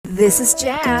This is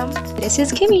Jam, This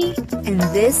is Kimmy. and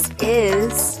this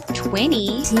is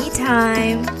 20. Tea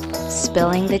Time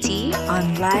Spilling the tea.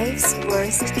 on Life's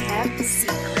Worst Kept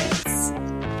Secrets.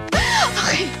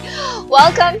 Okay.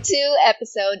 Welcome to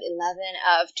episode 11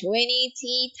 of 20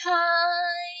 Tea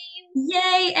Time.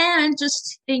 Yay! And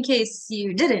just in case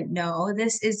you didn't know,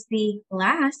 this is the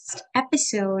last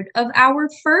episode of our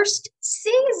first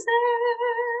season.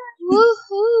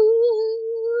 Woohoo!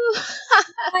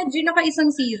 Medyo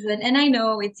naka-isang season, and I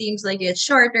know it seems like it's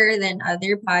shorter than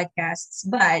other podcasts,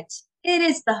 but it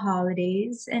is the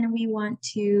holidays, and we want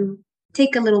to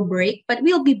take a little break, but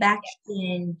we'll be back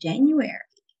in January.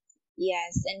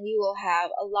 Yes, and we will have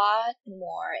a lot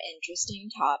more interesting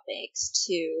topics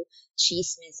to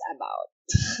chismis about.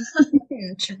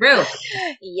 True.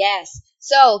 Yes.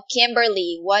 So,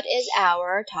 Kimberly, what is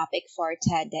our topic for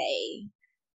today?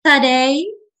 Today,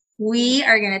 we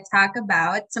are going to talk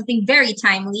about something very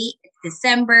timely. It's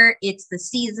December. It's the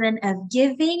season of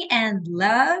giving and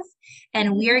love.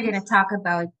 And we are going to talk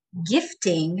about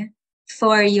gifting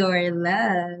for your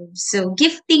love. So,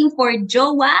 gifting for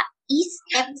jowa is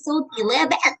episode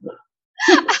 11.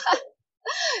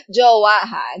 Jowa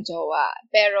jowa.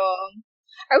 Pero,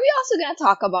 are we also gonna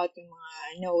talk about yung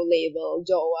mga no-label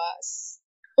jowas?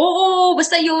 Oo,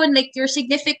 basta yun, like your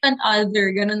significant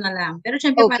other, ganun na lang. Pero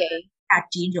syempre, Okay.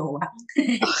 catchy jowa.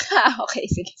 Okay,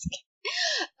 sige.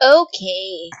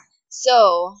 Okay.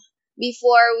 So,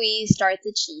 before we start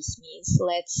the chismis,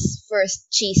 let's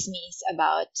first chismis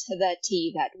about the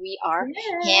tea that we are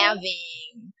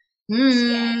having.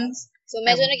 Yes. So,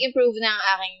 medyo Tama. nag-improve na ang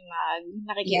aking mug.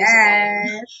 Nakikita sa tayo.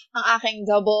 Yes. Ang aking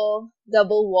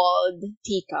double-walled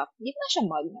teacup. Hindi ko na siya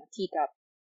mug, no? Teacup.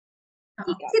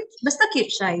 Teacup. Basta cute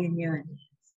siya, yun.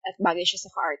 At bagay siya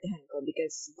sa kaartehan ko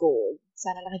because gold.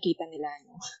 Sana nakikita nila,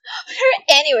 no?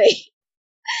 Anyway,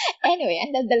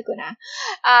 ang daldal ko na.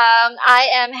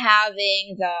 I am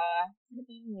having ano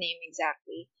ba yung name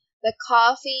exactly? The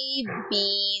coffee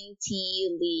bean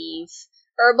tea leaf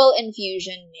herbal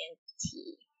infusion mint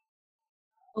tea.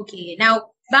 Okay,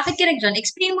 now, bakit ka nag-dyan?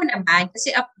 Explain mo naman,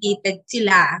 kasi updated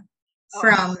sila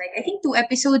from, like, I think 2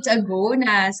 episodes ago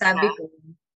na sabi ko,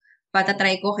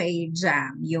 patatry ko kay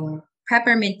Jam, yung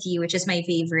peppermint tea, which is my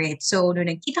favorite. So,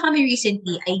 nung nagkita kami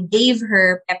recently, I gave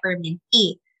her peppermint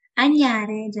tea.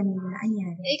 Anyari, Jamila,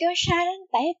 anyari. Ikaw masyadong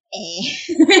type eh.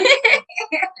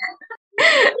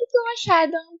 Hindi ko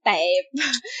masyadong type.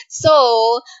 So,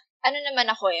 ano naman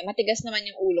ako eh, matigas naman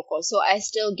yung ulo ko. So, I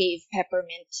still gave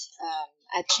peppermint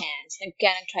a chance.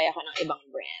 Kaya nag-try ako ng ibang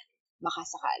brand. Baka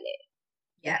sakali.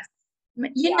 Yes.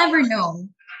 You Yeah. never know.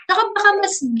 Saka baka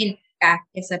mas mint ka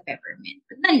kesa peppermint.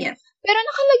 But not yet. Pero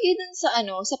nakalagay dun sa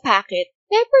sa packet,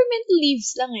 peppermint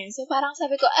leaves lang eh. So, parang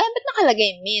sabi ko, ba't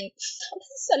nakalagay mint? Tapos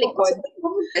sa likod.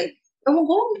 Ewan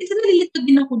ko, minsan nalilito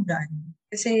din ako dyan.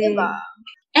 Kasi, Diba?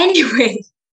 anyway,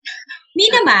 me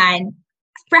naman,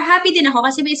 happy din ako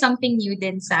kasi may something new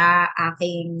din sa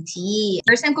aking tea.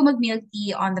 First time ko mag-milk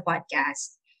tea on the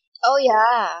podcast. Oh,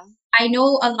 yeah. I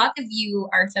know a lot of you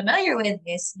are familiar with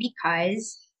this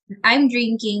because I'm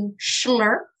drinking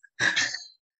Slurp.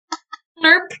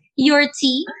 Slurp your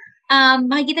tea.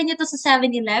 Makikita nyo to sa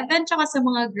 7-Eleven tsaka sa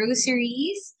mga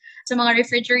groceries, sa mga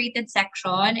refrigerated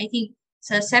section. I think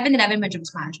sa 7-Eleven medyo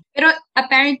mas mahal siya. Pero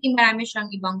apparently marami siyang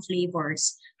ibang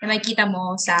flavors na makikita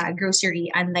mo sa grocery,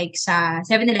 unlike sa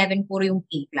 7-Eleven, puro yung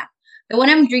pink lang. The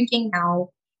one I'm drinking now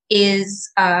is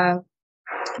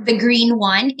the green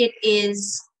one. It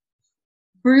is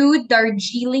brewed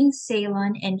Darjeeling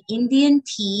Ceylon and Indian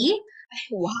tea. Ay,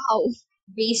 wow.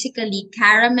 Basically,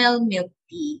 caramel milk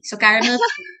tea. So, caramel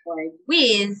flavored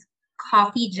with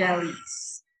coffee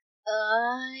jellies.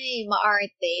 Ay,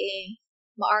 maarte.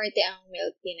 Maarte ang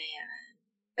milk tea na yan.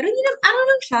 Pero hindi na, ano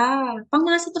lang siya,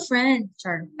 pangmasa to friend.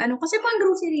 Char. Kasi pang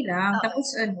grocery lang. Oo.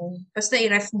 Tapos basta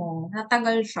i-ref mo,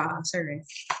 natagal siya sa ref.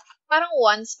 Parang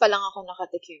once pa lang ako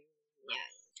nakatikim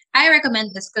yan. I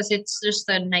recommend this because it's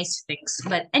just a nice fix.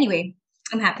 But anyway,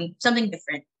 I'm happy. Something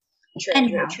different.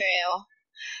 Anyhow.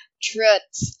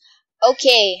 Truth.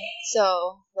 Okay,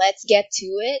 so let's get to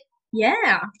it.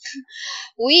 Yeah.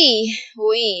 We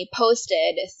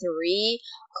posted 3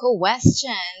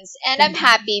 questions, and I'm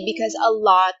happy because a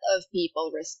lot of people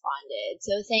responded.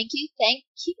 So thank you. Thank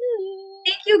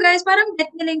you guys. Parang get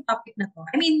nila yung topic na to.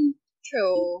 I mean,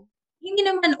 True. hindi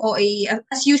naman OA.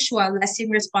 As usual, less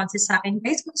yung responses sa akin.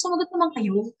 Guys, sumagot naman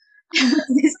kayo.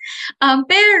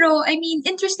 Pero, I mean,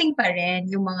 interesting pa rin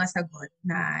yung mga sagot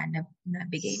na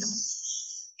nabigay nung.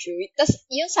 True. Tapos,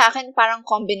 yung sa akin, parang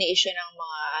combination ng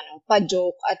mga,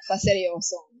 pa-joke at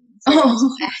pa-seryosong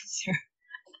answer.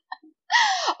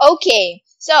 Okay.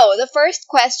 So, the first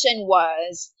question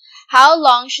was, How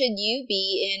long should you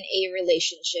be in a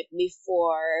relationship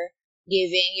before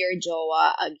giving your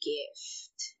jowa a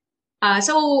gift?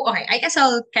 So, okay, I guess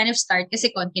I'll kind of start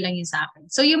kasi konti lang yun sa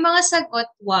akin. So, yung mga sagot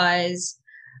was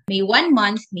may 1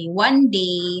 month, may 1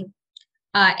 day,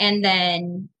 and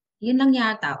then, yun lang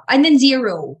yata. And then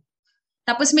 0.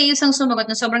 Tapos may isang sumagot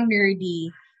na sobrang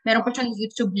nerdy. Meron pa siyang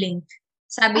YouTube link.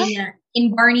 Sabi Ay, niya,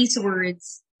 in Barney's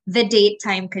words, the date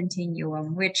time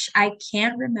continuum, which I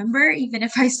can't remember even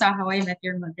if I saw How I Met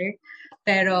Your Mother.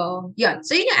 Pero, yun.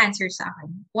 So, yun yung answer sa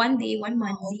akin. 1 day, 1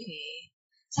 month, 0. okay.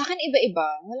 Sa akin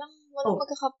iba-iba. Walang Oh.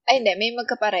 ay hindi, may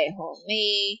magkapareho.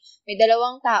 May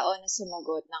dalawang tao na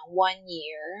sumagot ng 1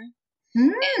 year.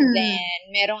 And Hmm. then,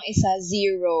 merong isa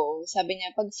 0. Sabi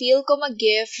niya, pag feel ko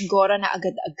mag-gift, gora na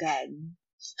agad-agad.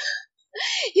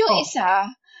 yung Oh.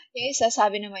 isa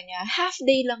sabi naman niya, half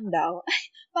day lang daw. Ay,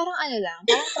 parang ano lang,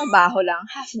 parang trabaho lang,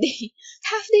 half day.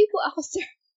 Half day po ako, sir.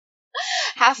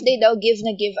 Half day daw, give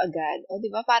na give agad. O,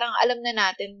 di ba? Parang alam na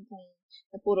natin kung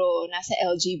na puro nasa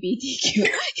LGBTQ.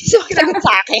 So, sagot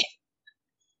sa akin.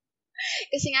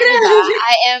 Kasi nga, di ba,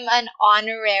 I am an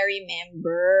honorary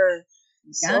member.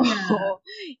 So, Yana.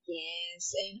 yes.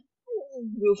 And,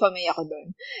 Rufa may ako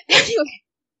doon. Anyway,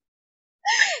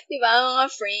 di ba, mga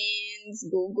friends,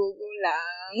 go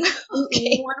lang.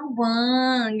 Okay. Oo, ano ba?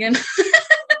 Ganun.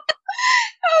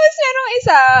 Tapos, merong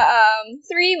isa,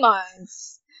 3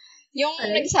 months. Yung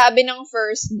Okay. nagsabi ng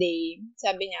first day,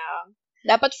 sabi niya,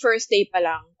 dapat first day pa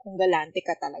lang kung galante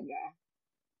ka talaga.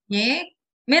 Yeah.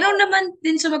 Meron naman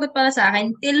din sumagot pala sa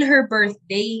akin, till her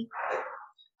birthday.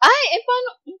 Ay, paano?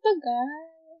 Ang tagal.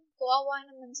 Kawawa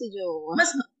naman si Jowa.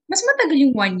 Mas matagal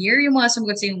yung 1 year, yung mga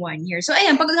sumagot sa yung 1 year. So,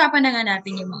 ayan, pag-usapan na nga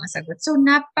natin yung mga sagot. So,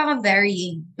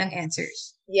 napaka-varying ng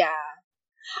answers. Yeah.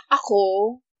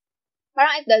 Ako,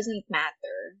 parang it doesn't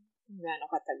matter kung gaano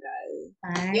katagal.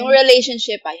 Yung Ay.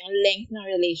 relationship, yung length ng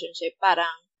relationship,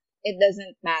 parang it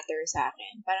doesn't matter sa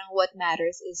akin. Parang what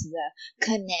matters is the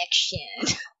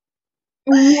connection.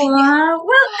 Wow.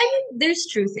 Well, I mean, there's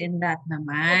truth in that Diba?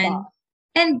 naman.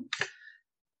 And,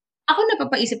 ako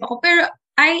napapaisip ako, pero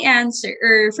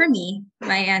for me,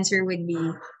 my answer would be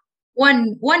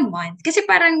 1 month. Kasi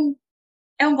parang,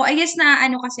 ewan ko, I guess na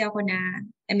ano kasi ako na,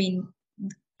 I mean,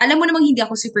 alam mo namang hindi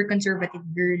ako super conservative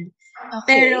girl. Okay.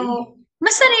 Pero,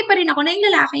 mas sanay pa rin ako na yung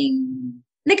lalaking,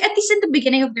 like at least in the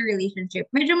beginning of the relationship,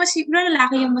 medyo mas yung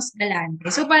lalaki yung mas galante.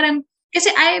 So parang,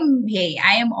 kasi I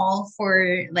am all for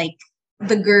like,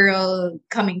 the girl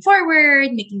coming forward,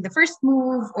 making the first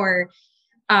move, or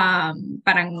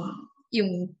parang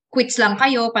yung quits lang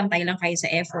kayo, pantay lang kayo sa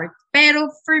effort.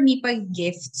 Pero for me, pag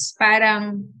gifts,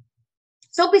 parang,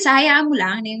 so umpisa, hayaan mo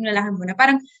lang na yung lalaki mo na.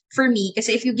 Parang, for me,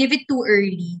 kasi if you give it too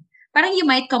early, parang you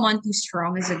might come on too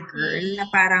strong as a girl, na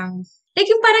parang, like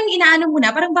yung parang inaano mo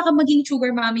na, parang baka maging sugar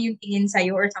mommy yung tingin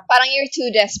sa'yo or something. Parang you're too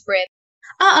desperate.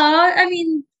 I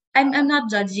mean, I'm not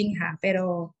judging ha,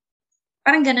 pero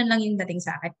parang ganun lang yung dating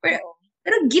sa akin.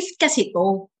 Pero gift kasi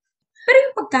to. Pero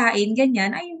yung pagkain,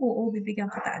 ganyan, ay oo, bibigyan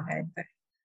ka agad.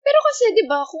 Pero kasi, di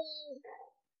ba,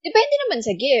 depende naman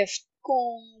sa gift.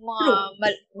 Kung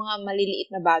mga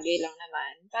maliliit na bagay lang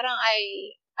naman, parang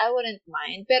I wouldn't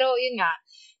mind. Pero yun nga,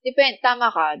 tama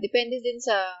ka, depende din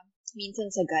minsan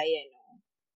sa gaya, no?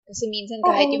 Kasi minsan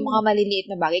kahit yung mga maliliit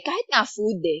na bagay, kahit nga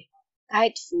food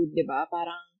kahit food, di ba?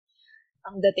 Parang,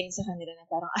 ang dating sa kanila na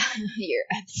parang, you're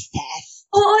obsessed.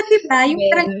 Oo, diba? Yung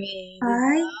parang, Diba?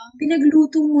 ay,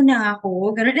 pinagluto mo na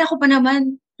ako. Ganun ako pa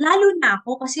naman. Lalo na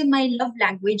ako kasi my love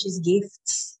language is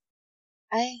gifts.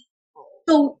 Ay.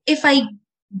 So, if I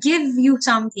give you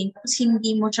something tapos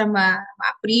hindi mo siya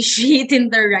ma-appreciate in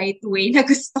the right way na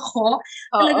gusto ko,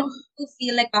 talagang to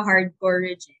feel like a hardcore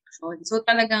rejection. So,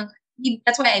 talagang,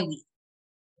 that's why I wait.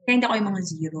 Kaya hindi ako yung mga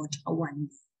 0 tsaka 1.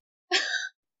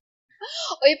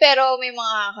 Uy, pero may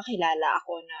mga kakilala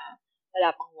ako na wala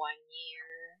pang 1 year,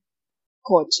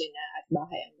 kotse na at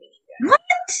bahay ang binigay.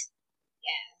 What?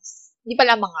 Yes. Hindi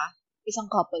pala mga, isang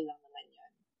couple lang naman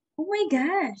yun. Oh my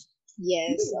gosh.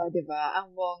 Yes, diba?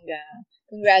 Ang bongga.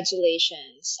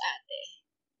 Congratulations, ate.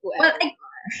 Whoever you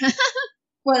are.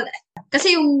 Well,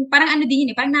 kasi yung, parang ano din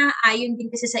yun parang naaayon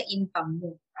din kasi sa income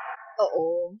mo.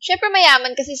 Oo. Siyempre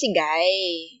mayaman kasi si Guy.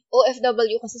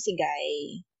 OFW kasi si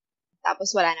Guy.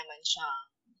 Tapos wala naman siyang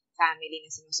family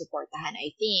na sinusuportahan,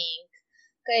 I think.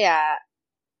 Kaya,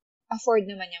 afford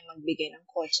naman niyang magbigay ng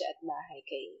kotse at bahay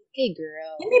kay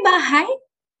girl. May bahay?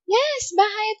 Yes,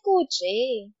 bahay at kotse.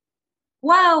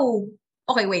 Wow!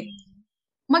 Okay, wait.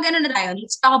 Mag-ano na tayo.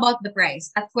 Let's talk about the price.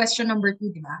 At question number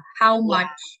 2, di ba? How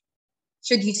much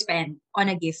should you spend on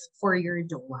a gift for your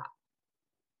jowa?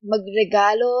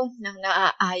 Magregalo ng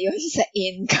naaayon sa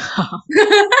income.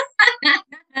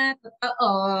 Totoo.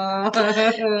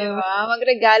 Diba?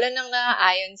 Magregalo ng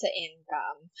naaayon sa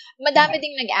income. Madami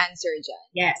ding nag-answer dyan.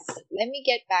 Yes. Let me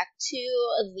get back to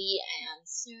the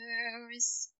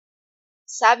answers.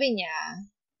 Sabi niya,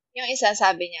 yung isa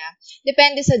sabi niya,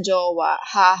 depende sa jowa,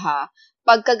 haha.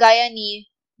 Pagkagaya ni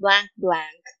blank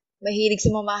blank, mahilig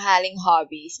sa mamahaling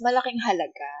hobbies, malaking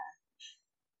halaga.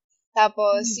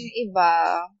 Tapos, yung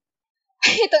iba,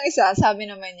 itong isa, sabi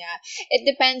naman niya, it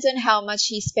depends on how much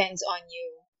he spends on you.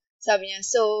 Sabi niya,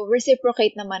 so,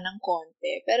 reciprocate naman ng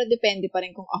konti, pero depende pa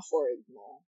rin kung afford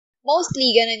mo.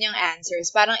 Mostly, ganun yung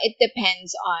answers. Parang it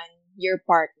depends on your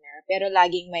partner, pero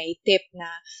laging may tip na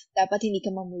dapat hindi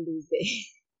ka mamulubi.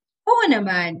 Oo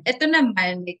naman. Ito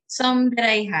naman, like, some that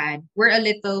I had were a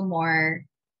little more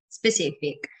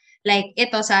specific. Like,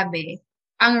 ito sabi,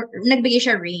 nagbigay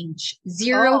siya range,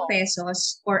 0 Oh.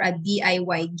 pesos for a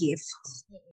DIY gift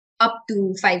up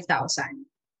to 5,000.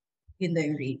 Yun daw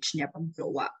yung range niya pag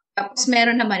jowa. Tapos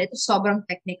meron naman, ito sobrang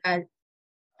technical,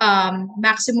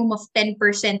 maximum of 10%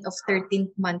 of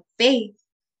 13th month pay.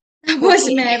 Tapos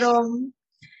Okay. merong,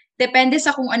 depende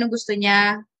sa kung anong gusto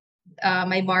niya,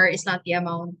 my bar is not the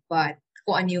amount, but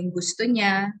kung ano yung gusto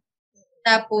niya.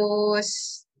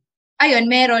 Tapos, ayun,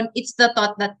 meron, it's the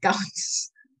thought that counts.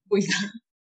 Uy.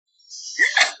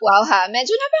 Wow ha,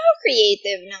 medyo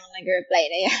napaka-creative ng nag-reply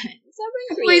na yan. Sobrang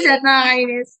Uy, creative. set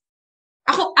nakakainis.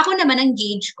 Ako naman, ang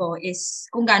gauge ko is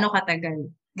kung gaano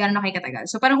katagal. Gaano na kayo katagal.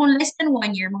 So, parang kung less than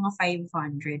 1 year, mga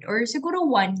 500. Or siguro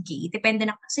 1K. Depende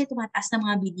na kasi tumataas na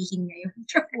mga bilihin ngayon.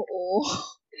 Oo.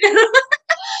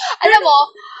 Alam mo,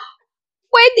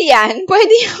 pwede yan.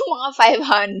 Pwede yung mga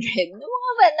 500. Yung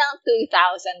mga bandang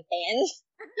 2010.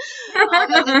 Mga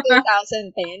bandang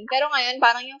 2010. Pero ngayon,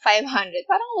 parang yung 500,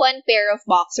 parang one pair of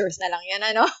boxers na lang yan,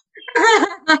 ano?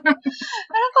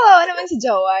 Parang kawawa naman si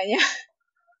jowa niya.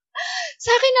 Sa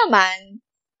akin naman,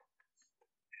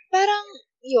 parang,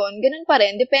 yun, ganun pa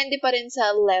rin. Depende pa rin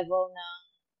sa level ng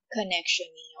connection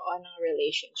niyo o ng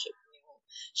relationship niyo.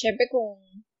 Siyempre, kung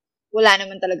wala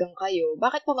naman talagang kayo,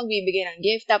 bakit pa magbibigay ng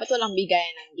gift? Dapat walang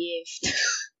bigayan ng gift.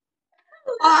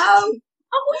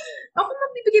 Ako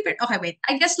magbibigay pero, okay, wait.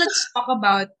 I guess let's talk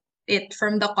about it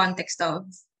from the context of,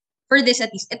 for this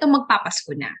at least, ito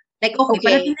magpapasko na. Like, okay, Okay.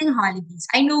 parating na yung holidays.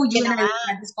 I know you Yun and na I nga.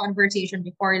 had this conversation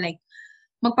before, like,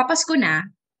 magpapasko na,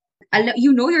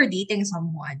 you know you're dating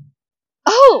someone.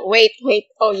 Oh, wait.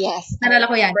 Oh, yes. I Nalala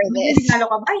ko yan. remember this. Magregalo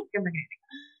ka ba? Ay, ka magregalo.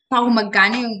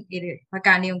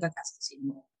 Magkano yung gagastusin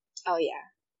mo. Oh, yeah.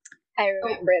 I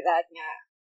remember that nga.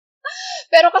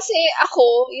 Pero kasi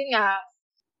ako, yun nga,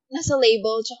 nasa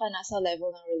label tsaka nasa level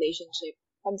ng relationship.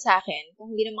 Pag sa akin,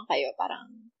 kung hindi naman kayo,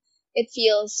 parang it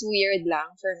feels weird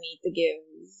lang for me to give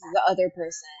the other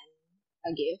person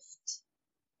a gift.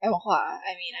 Ewan ko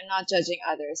I mean, I'm not judging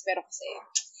others, pero kasi,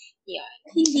 yun.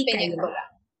 Hindi Opinion kayo. ko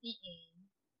lang.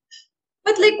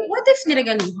 But like, what if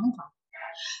niregaluhan ka?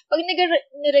 Pag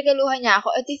niregaluhan niya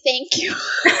ako, edi thank you.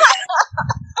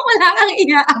 Wala kang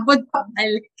inaabot pa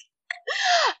balik.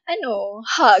 Ano,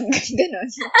 hug, ganun,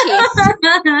 kiss.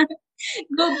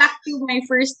 Go back to my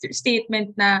first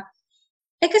statement na,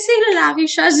 kasi lalaki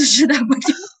siya, so siya dapat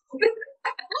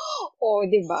Oo,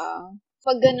 di ba?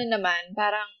 Pag ganun naman,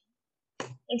 parang,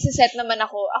 nagsiset naman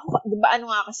ako, di ba ano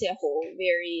nga kasi ako,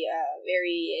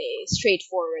 very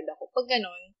straightforward ako. Pag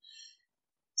ganun,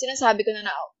 sinasabi ko na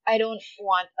I don't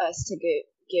want us to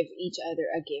give each other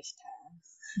a gift, ha?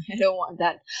 I don't want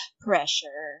that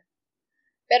pressure.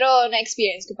 Pero,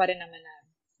 na-experience ko pa rin naman na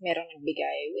merong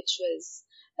nagbigay, which was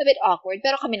a bit awkward.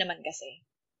 Pero kami naman kasi.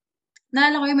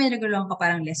 Naalala ko yung may regaloan ka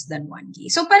parang less than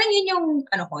 1K. So, parang yun yung,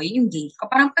 yun yung gauge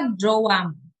ko. Parang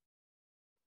pag-jowa mo.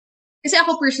 Kasi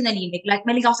ako personally, like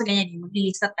malig ako sa ganyan,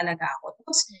 maglilista talaga ako.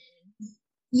 Tapos,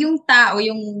 yung tao,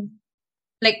 yung,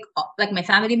 like my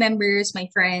family members, my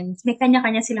friends, may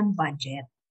kanya-kanya silang budget.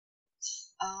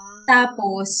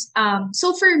 Tapos,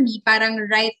 so for me, parang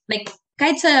like,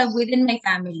 kahit sa within my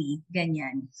family,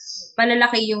 ganyan,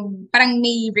 palalaki yung, parang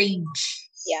may range.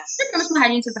 Yeah. Siyempre, mas mahal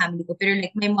yun sa family ko. Pero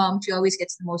like, my mom, she always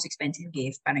gets the most expensive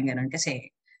gift. Parang gano'n. Kasi,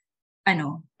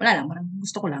 wala lang. Parang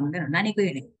gusto ko lang. Gano'n. Nanay ko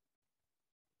yun eh.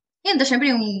 Yan, tapos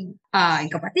syempre yung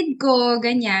kapatid ko,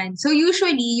 ganyan. So,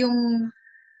 usually, yung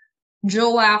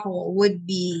jowa ko would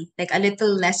be like a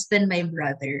little less than my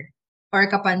brother or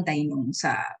kapantay nung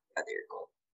sa brother ko.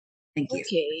 The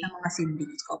gift. Okay. Sa mga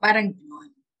siblings ko. Parang gano'n.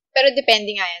 Pero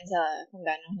depende nga yan sa kung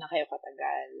gano'n na kayo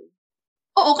katagal.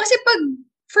 Oo, kasi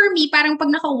for me, parang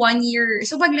pag naka 1 year,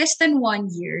 so pag less than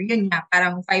 1 year, yun nga,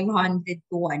 parang 500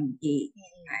 to 1K.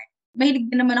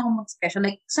 Mahilig din naman ako mag-special.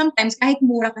 Like, sometimes, kahit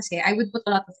mura kasi, I would put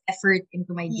a lot of effort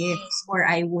into my gifts or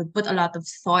I would put a lot of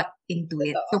thought into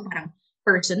it. So, parang,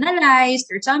 personalized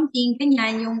or something,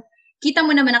 ganyan, yung kita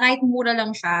mo naman na kahit mura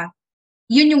lang siya,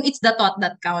 yun yung it's the thought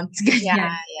that counts, ganyan.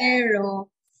 Yeah. Pero,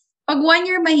 pag 1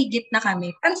 year mahigit na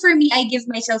kami, and for me, I give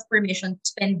myself permission to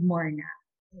spend more na.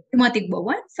 Yung mga tigbo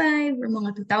 1,500 or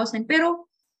mga 2,000. Pero,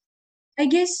 I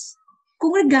guess,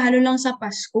 kung regalo lang sa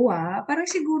Pasko, parang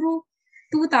siguro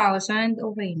 2,000,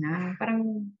 okay na. Parang,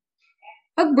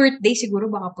 pag birthday, siguro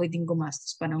baka pwedeng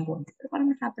gumastos pa ng konti. Pero parang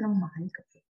nasabi ng mahal ka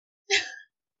po.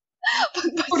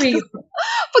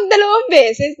 Pag dalawang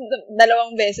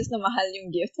beses na mahal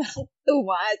yung gift, parang too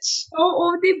much.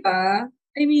 Oo, diba?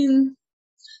 I mean,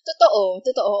 Totoo.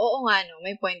 Oo nga, no.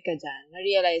 May point ka dyan.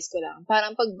 Na-realize ko lang.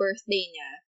 Parang pag birthday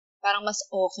niya, parang mas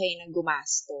okay na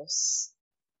gumastos.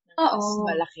 Mas oo.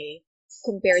 malaki.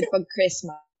 Compared pag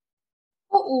Christmas.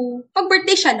 Oo. Pag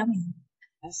birthday siya lang.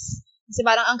 Kasi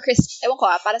parang ewan ko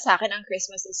para sa akin, ang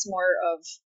Christmas is more of,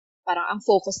 parang ang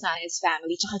focus na is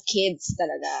family, tsaka kids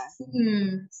talaga.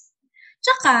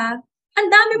 Tsaka, ang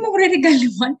dami mong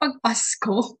re-regaluhan pag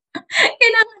Pasko.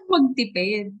 Kailangan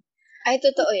magtipid. Ay,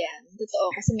 totoo yan. Totoo.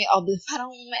 Kasi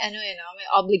parang may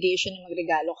obligation na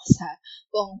magregalo ka sa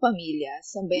buong pamilya,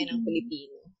 sa bayan ng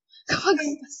Pilipino. Kapag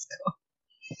Pasko.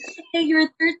 Your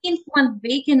 13th month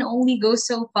pay can only go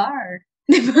so far.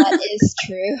 That is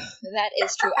true.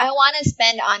 I want to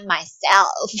spend on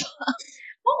myself.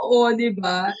 Oo,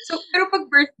 diba? So, pero pag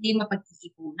birthday,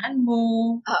 mapagtitipunan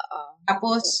mo. Oo.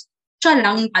 Tapos, siya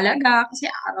lang talaga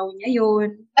kasi araw niya yun.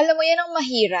 Alam mo, yan ang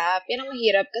mahirap.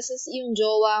 Kasi yung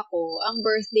jowa ko, ang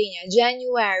birthday niya,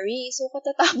 January. So,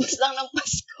 katatapos lang ng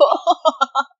Pasko.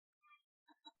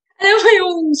 Alam mo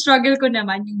yung struggle ko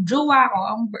naman, yung jowa ko,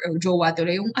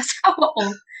 yung asawa ko,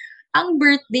 ang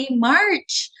birthday,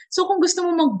 March. So, kung gusto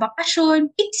mo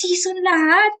magbakasyon, peak season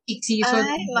lahat. Peak season.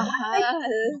 Ay, mahal.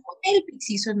 Hotel, peak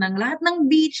season ng lahat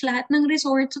ng beach, lahat ng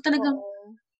resort. So, talagang,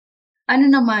 yun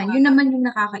naman yung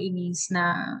nakakainis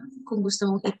na kung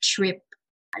gusto mong i-trip.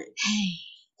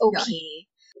 Okay.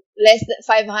 Less than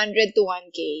 500 to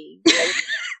 1K.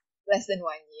 Less than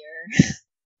 1 year.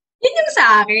 Yun yung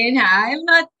sa akin,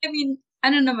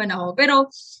 ano naman ako.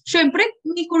 Pero, syempre,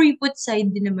 may kuripot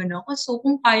side din naman ako. So,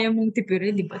 kung kaya mong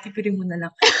tipirin, di ba? Tipirin mo na lang.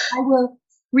 I will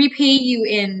repay you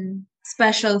in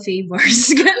special favors.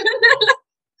 Ganun na lang.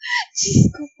 Diyos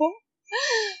ko po.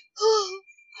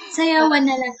 Sayawan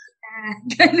na lang kita.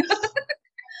 Ganun.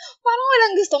 Parang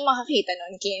walang gustong makakita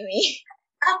nun, Kimi.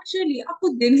 Actually,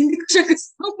 ako din, hindi ko siya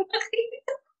gustong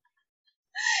makakita.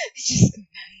 Diyos ko.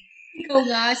 Ikaw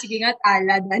nga, sige nga,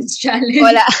 tala, dance challenge.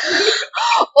 Wala.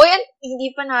 Yan,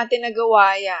 hindi pa natin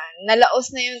nagawa yan.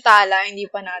 Nalaos na yung tala, hindi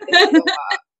pa natin nagawa.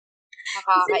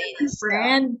 Nakakainis.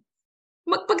 Friend,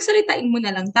 magpagsalitain mo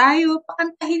na lang tayo,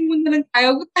 pakantahin mo na lang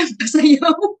tayo, huwag tayong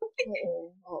pasayaw.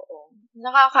 Oo.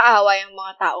 Nakakaawa yung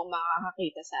mga taong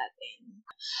makakakita sa atin.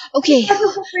 Okay.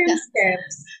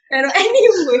 Steps. Pero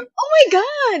anyway. Oh my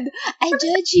God! I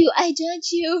judge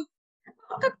you.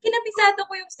 Kinabisado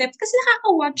ko yung steps kasi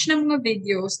nakaka-watch ng mga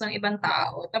videos ng ibang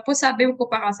tao. Tapos sabi ko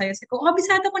pa kasaya ko,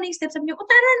 kabisado ko na yung steps. Sabi niyo,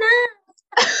 tara na!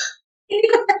 Hindi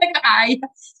ko talaga kaya.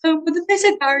 Sabi ko, doon tayo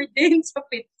sa garden, sa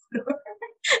fifth floor.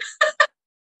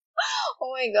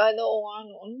 Oh my God, oo nga.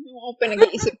 Ano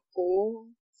pinag-iisip ko?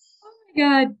 Oh my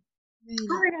God,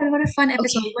 what a fun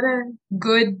episode. Okay. What a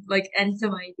good, end to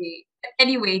my day.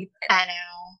 Anyway. I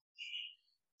know.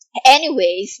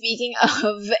 Anyway, speaking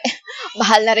of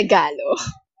mahal na regalo,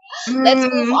 let's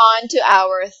move on to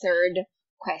our third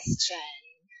question.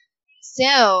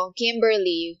 So,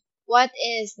 Kimberly, what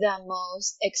is the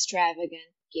most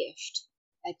extravagant gift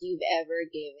that you've ever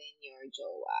given your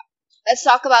jowa? Let's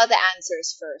talk about the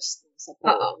answers first.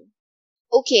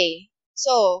 Okay,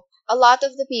 so, a lot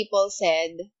of the people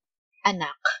said,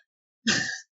 anak.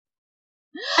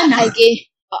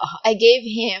 I gave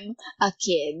him a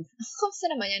kid.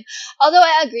 Kamusta naman yan? Although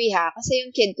I agree kasi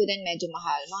yung kid ko din medyo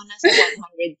mahal. Mga nasa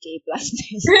 100K plus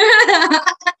din.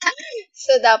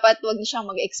 So, dapat wag na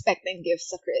siyang mag-expect ng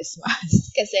gifts sa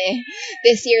Christmas. Kasi,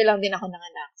 this year lang din ako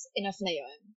nanganak. Enough na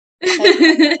yon. Okay.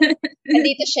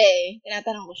 Nandito siya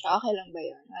Tinatanong ko siya, okay lang ba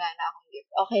yon? Wala na akong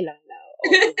gift. Okay lang daw.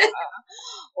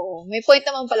 May point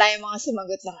naman pala yung mga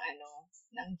sumagot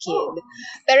ng kid.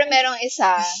 Pero merong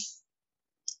isa,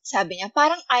 sabi niya,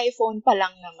 parang iPhone pa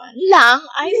lang naman.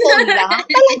 iPhone lang?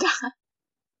 Talaga?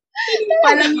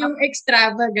 Parang yung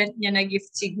extravagant niya na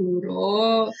gift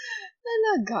siguro.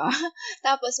 Talaga?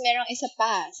 Tapos, merong isa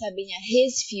pa. Sabi niya,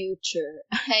 his future.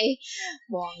 Ay,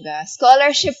 bongga.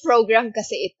 Scholarship program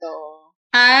kasi ito.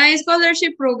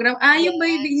 Scholarship program. Yung ba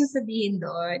yung ibig Yes. sabihin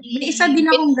doon? May isa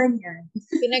din akong ganyan.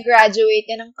 Pinagraduate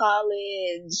niya ng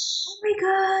college. Oh my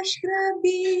gosh,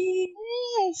 grabe.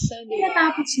 Yes. So, di ba?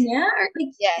 Pinatapos niya? Or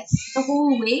like, Yes. the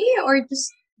whole way? Or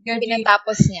just graduate?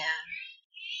 Pinatapos niya.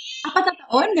 4 na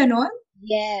taon, ganon?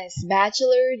 Yes.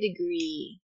 Bachelor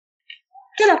degree.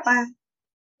 Kailan pa?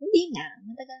 Hindi na.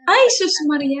 Matagal na. Ay, sus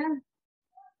Maria.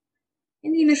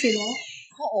 Hindi na sila.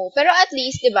 Oo. Pero at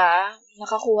least, di ba,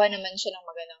 nakakuha naman siya ng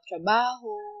magandang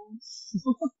trabaho.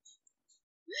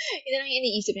 Yun lang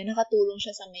iniisip niya. Nakatulong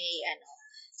siya sa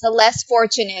sa less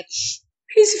fortunate.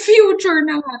 His future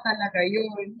na nga talaga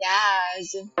yun.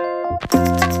 Yes.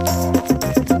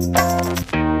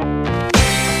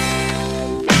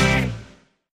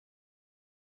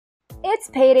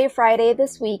 It's Payday Friday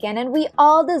this weekend, and we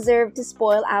all deserve to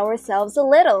spoil ourselves a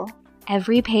little.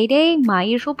 Every payday, my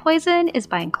usual poison is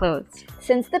buying clothes.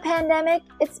 Since the pandemic,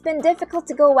 it's been difficult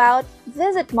to go out,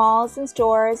 visit malls and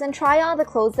stores, and try on the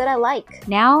clothes that I like.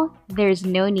 Now, there's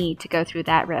no need to go through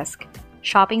that risk.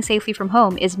 Shopping safely from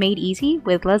home is made easy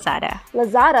with Lazada.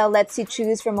 Lazada lets you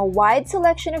choose from a wide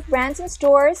selection of brands and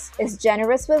stores, is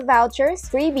generous with vouchers,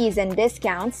 freebies, and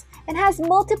discounts, and has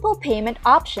multiple payment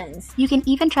options. You can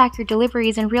even track your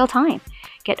deliveries in real time,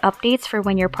 get updates for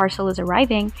when your parcel is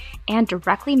arriving, and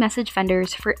directly message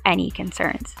vendors for any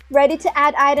concerns. Ready to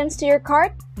add items to your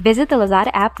cart? Visit the Lazada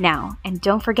app now, and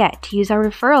don't forget to use our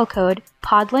referral code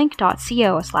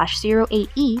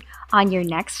podlink.co/08E on your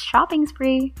next shopping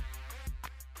spree.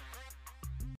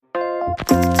 Oh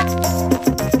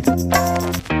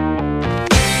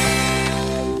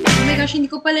my gosh,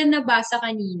 hindi ko pala nabasa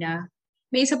kanina.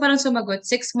 May isa parang sumagot,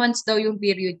 6 months daw yung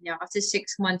period niya kasi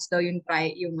 6 months daw yung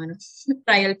trial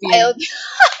period.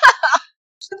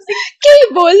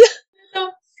 Cable!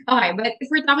 Okay, but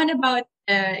if we're talking about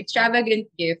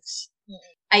extravagant gifts,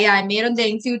 ayan, meron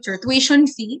din future tuition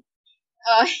fee.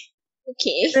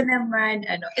 Okay. Ito naman,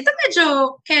 ito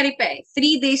medyo carry pa eh.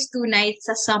 3 days, 2 nights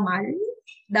sa Samal,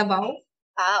 Davao.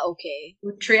 Okay.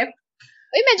 Trip.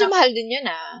 Uy, medyo mahal din yun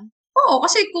Oo,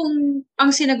 kasi kung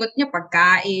ang sinagot niya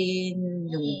pagkain,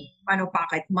 yung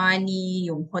pocket money,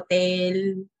 yung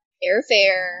hotel.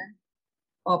 Airfare.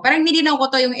 Parang nilinaw ko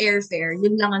to yung airfare.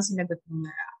 Yun lang ang sinagot ng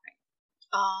lalaki.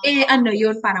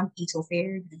 Yun, parang piso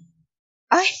fare.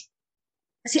 Ay!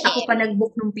 Kasi ako pa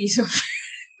nag-book ng piso fare.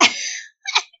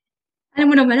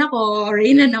 Alam mo naman ako,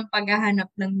 reyna ng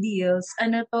paghahanap ng deals.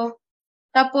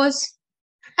 Tapos,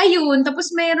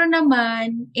 tapos mayroon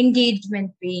naman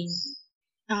engagement ring.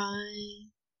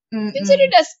 Ay.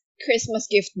 Considered as Christmas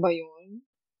gift ba yun?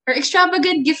 Or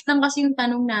extravagant gift lang kasi yung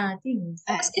tanong natin.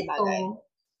 Tapos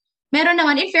meron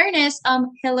naman, in fairness,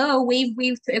 hello,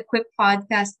 Wave to Equip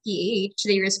Podcast PH.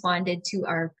 They responded to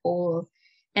our poll.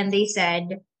 And they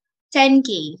said,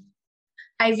 10K.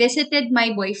 I visited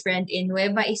my boyfriend in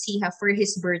Nueva Ecija for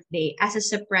his birthday as a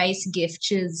surprise gift.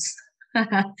 Choose.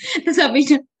 Sabi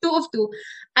niya, 2 of 2.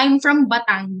 I'm from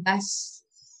Batangas.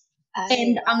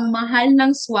 And ang mahal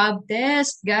ng swab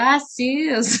test,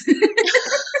 gases.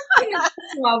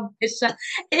 Swab test siya.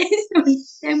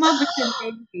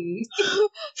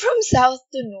 From south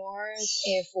to north,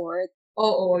 effort.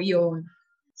 Oo, yun.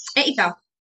 Ikaw?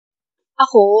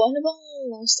 Ako? Ano bang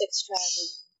most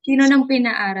extravagant? Sino nang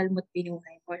pinaaral mo't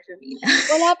pinungay mo, Jamila?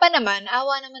 Wala pa naman.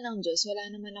 Awa naman ng Diyos.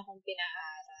 Wala naman akong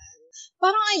pinaaral.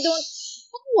 Parang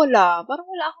Parang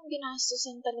wala akong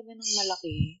ginastusan talaga ng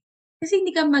malaki. Kasi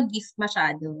hindi ka mag-gift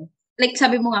masyado. Like,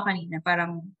 sabi mo nga kanina,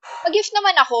 parang... Mag-gift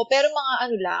naman ako, pero mga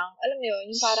lang. Alam mo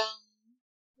yun, yung parang...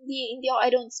 Hindi ako,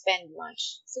 I don't spend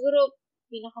much. Siguro,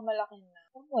 pinakamalaki na.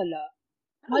 Parang wala.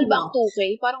 Mahal ba ang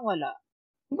 2K? Parang wala.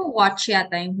 Diba watch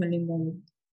yata yung huli mong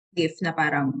gift na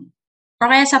parang... O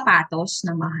kaya sapatos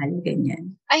na mahal,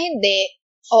 ganyan. Ay, hindi.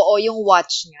 Oo, yung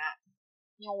watch nga.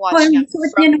 Yung watch nga.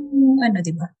 Suot niya ng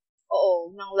diba?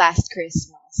 Oo, ng last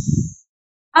Christmas.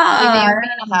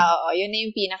 Yun na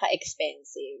yung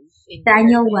pinaka-expensive.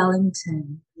 Daniel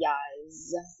Wellington.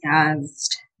 Yes.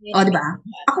 Diba?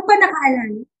 Ako pa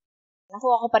nakaalala.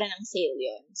 Nakuha ko pa rin ng sale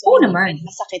yun. So, naman.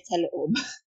 Masakit sa loob.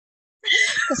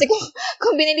 Kasi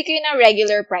kung binili ko yun ng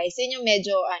regular price, yun yung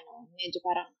medyo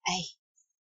parang,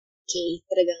 okay,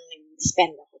 talagang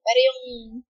nag-spend ako. Pero yung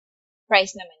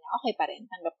price naman niya, okay pa rin.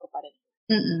 Tanggap ko pa rin.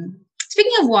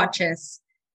 Speaking of watches,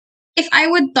 if I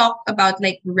would talk about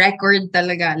like record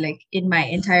talaga, like in my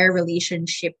entire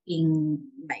relationship in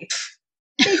life.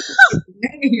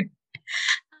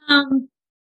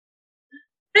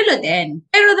 Relo din.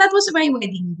 Pero that was my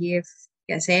wedding gift.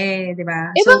 Kasi, di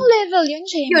ba? Ibang level yun,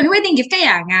 Shane. Yun, wedding gift.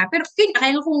 Kaya nga. Pero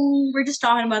kaya kung we're just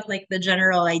talking about like the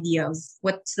general idea of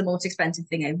what's the most expensive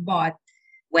thing I bought,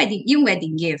 yung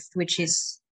wedding gift, which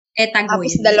is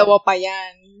Tapos Tagoy. dalawa pa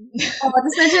yan. Oo,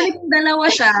 tapos medyo naging dalawa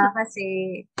siya kasi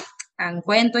ang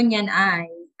kwento niyan ay,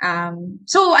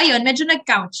 so ayun, medyo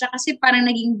nag-count siya kasi parang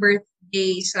naging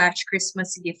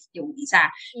birthday/Christmas gift yung isa.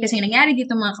 Kasi nangyari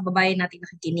dito mga kababayan natin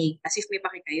nakikinig, as if may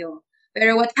paki kayo.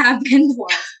 Pero what happened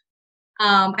was,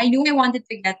 I knew I wanted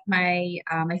to get my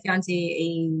fiancé a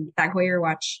Tag Heuer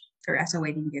watch for as a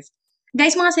wedding gift.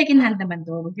 Guys, mga second hand naman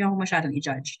to. Huwag niyo ako masyadong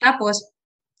i-judge. Tapos,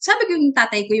 sabi ko yung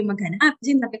tatay ko yung maghanap.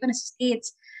 Kasi yung tatay ko nasa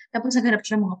States. Tapos naghanap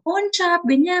siya ng mga pawn shop,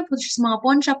 ganyan. Punta siya sa mga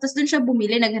pawn shop. Tapos doon siya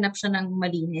bumili, naghanap siya ng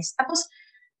malinis. Tapos,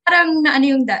 parang naano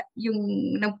yung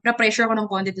na-pressure ko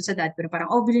ng konti doon sa dad. Pero parang,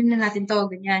 bilhin na natin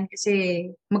to, ganyan. Kasi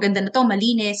maganda na to,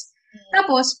 malinis.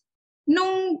 Tapos,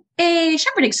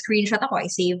 syempre nag-screenshot ako, I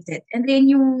saved it. And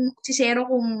then yung si Zero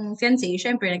kong fiancé,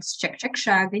 syempre nag-check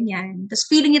siya, ganyan.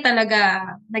 Tapos feeling niya talaga,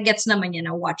 na-gets naman niya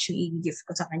na watch yung i-gift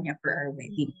ko sa kanya for our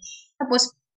wedding. Tapos,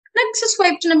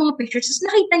 nagsuswipe siya ng mga pictures, tapos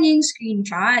nakita niya yung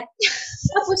screenshot.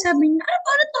 Tapos sabi niya,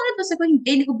 ano to? Sabi ko,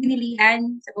 hindi ko binili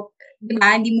yan. Sabi ko, diba,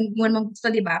 hindi mo naman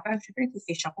gusto, diba? Parang syempre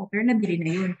nag-fish ako, pero nabili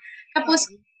na yun. Tapos,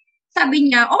 sabi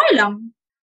niya, okay lang.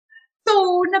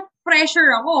 So,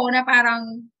 na-pressure ako na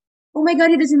parang, oh my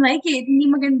God, he doesn't like it. Hindi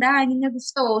maganda, hindi niya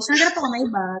gusto. So, naganap ako na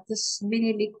iba. Tapos,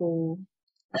 binili ko.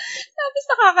 Tapos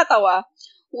nakakatawa.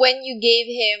 When you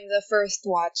gave him the first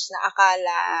watch na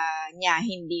akala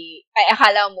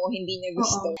mo hindi niya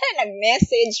gusto.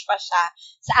 Nag-message pa siya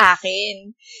sa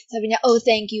akin. Sabi niya,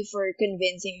 thank you for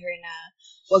convincing her na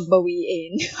wag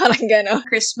bawiin. Parang gano'n.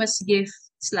 Christmas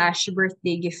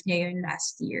gift/birthday gift niya yun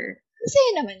last year.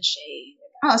 Masaya naman siya eh.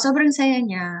 Sobrang saya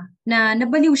niya. Na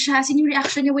nabaliw siya. As in, yung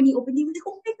reaction niya when he opened it,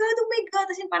 oh my God.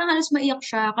 As in, parang halos maiyak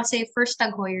siya kasi first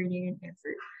Tag Heuer niya yun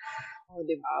ever.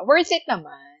 Diba? Worth it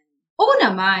naman. Oo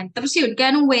naman. Tapos yun, kaya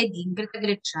nung wedding,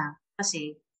 galit siya.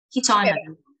 Kasi, he saw na.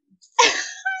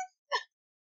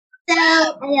 So,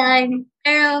 ayan.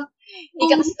 Pero, hindi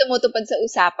ka kasi tumutupad sa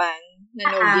usapan na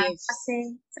no gifts.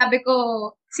 Kasi,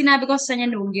 sinabi ko sa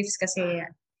kanya no gifts kasi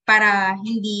para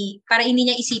hindi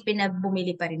niya isipin na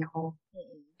bumili pa rin ako.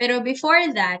 Pero before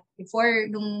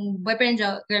nung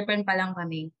girlfriend pa lang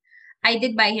kami, I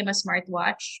did buy him a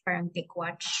smartwatch, parang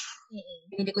TicWatch.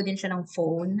 Binili ko din siya ng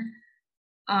phone.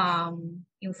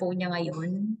 Yung phone niya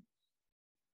ngayon.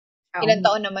 Ilang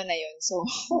taon naman na yun, so.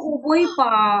 Boy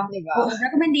pa. Diba?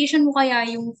 Recommendation mo kaya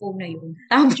yung phone na yun.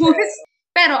 Tapos,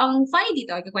 pero ang funny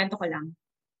dito, ikikwento ko lang.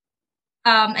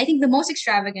 I think the most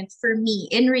extravagant for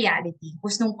me, in reality,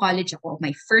 was nung college ako,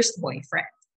 my first boyfriend.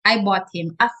 I bought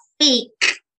him a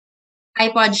fake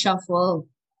iPod Shuffle.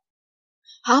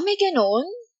 May ganun?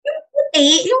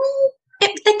 Yung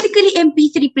technically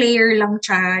MP3 player lang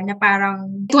siya na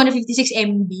parang 256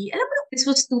 MB. Alam mo, this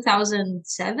was 2007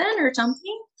 or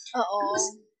something? Oo.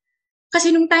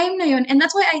 Kasi nung time na yun, and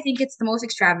that's why I think it's the most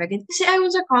extravagant, kasi I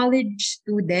was a college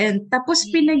student. Tapos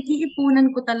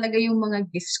pinag-iipunan ko talaga yung mga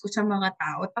gifts ko sa mga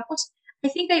tao. Tapos, I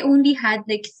think I only had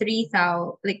like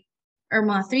 3,000, or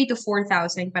mga 3,000 to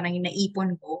 4,000 parang yung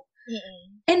naipon ko.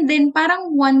 And then,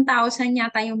 parang 1,000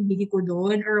 yata yung bili ko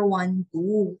doon, or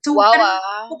 1,200. So,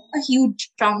 parang a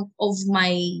huge chunk of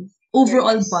my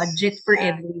overall budget for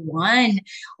everyone.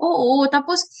 Oo,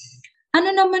 tapos,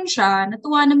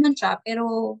 natuwa naman siya,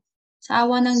 pero sa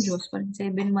awa ng Diyos, parang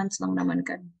 7 months lang naman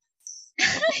kami.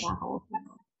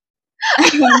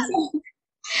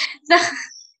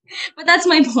 But that's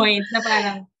my point, na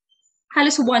parang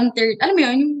halos 1/3, alam mo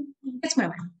yun, gets mo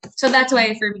naman. So that's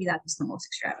why for me, that is the most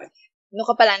extravagant. Ano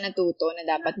ka pala natuto na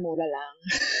dapat mura lang?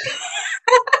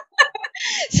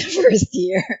 Sa first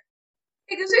year.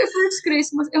 Kasi first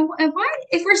Christmas,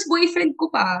 first boyfriend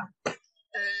ko pa.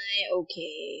 Ay,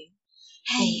 okay.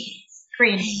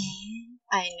 Cringe.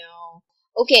 I know.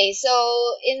 Okay, so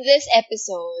in this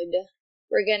episode,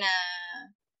 we're gonna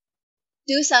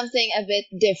do something a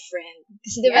bit different.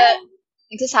 Kasi diba,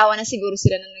 nagsasawa na siguro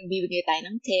sila na nagbibigay tayo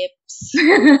ng tips.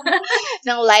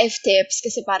 ng life tips.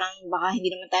 Kasi parang baka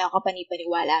hindi naman tayo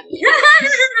kapanipaniwala.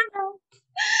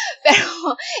 Pero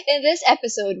in this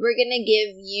episode, we're gonna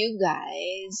give you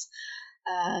guys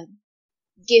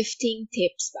gifting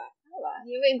tips ba?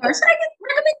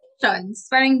 Recommendations.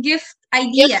 Parang gift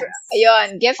ideas.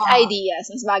 Gift ideas.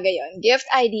 Mas bagay yun. Gift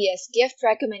ideas, gift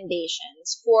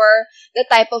recommendations for the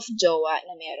type of jowa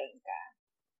na meron ka.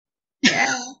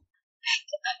 Yeah.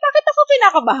 Bakit ako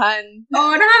kinakabahan?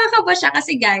 Nakakakaba siya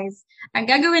kasi guys, ang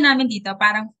gagawin namin dito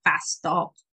parang fast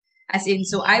talk. As in,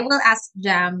 so I will ask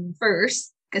Jam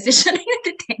first kasi siya na yung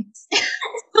nag-tense.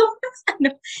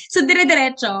 So,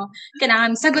 dire-diretso,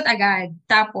 kailangan sagot agad.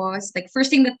 Tapos, first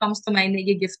thing that comes to mind,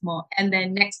 nag-gift mo. And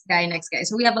then, next guy.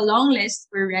 So, we have a long list.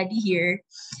 We're ready here.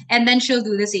 And then, she'll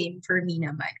do the same for me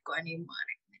naman. Kung ano yung mga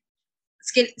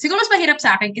siguro mas mahirap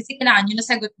sa akin kasi kailangan yung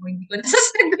nasagot mo, hindi ko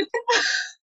nasasagot.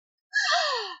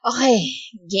 Okay,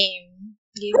 game.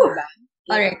 Game na ba?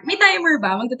 Alright, may timer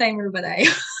ba? Magta-timer ba tayo?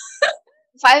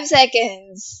 5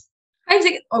 seconds. 5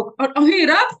 seconds. Oh, ang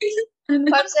hirap. 5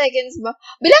 seconds ba?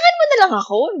 Bilangan mo na lang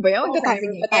ako. Ano ba yan?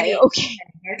 Magta-timer pa tayo. Okay.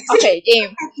 Okay,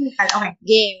 game. Okay.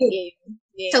 Game.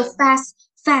 So, fast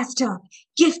talk.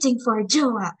 Gifting for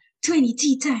Joa. 20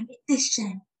 tea time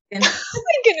edition.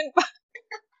 Ay, ganun pa.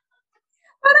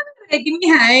 Parang ready me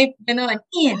hype. Ganon.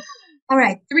 In.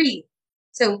 Alright, 3.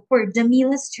 So, for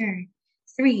Damila's turn.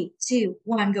 3, 2,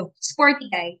 1, go.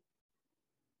 Sporty guy.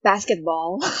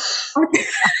 Basketball.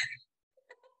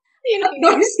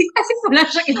 Outdoorsy. Kasi wala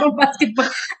siyang ibang basketball.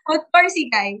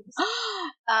 Outdoorsy guy.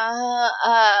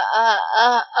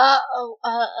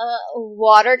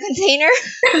 Water container.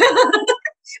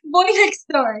 Boy next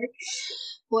door.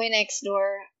 Boy next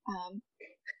door.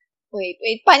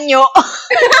 Wait, panyo.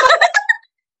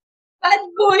 Bad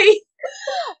boy.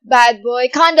 Bad boy.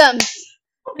 Condoms.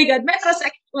 Oh my God,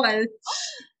 metrosexual.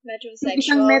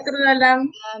 Isang Metrosexual. metro na lang.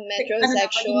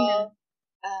 Metrosexual.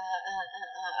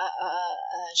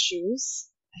 Shoes.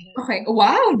 I don't know. Okay,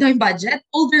 wow, dime budget.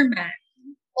 Older man.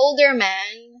 Older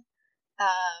man.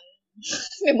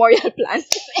 Memorial plant.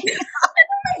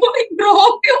 Boy,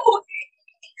 bro.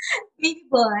 Baby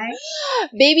boy.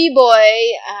 Baby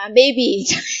boy. Baby.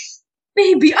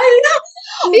 Baby, I love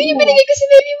Yun yung binigay ko si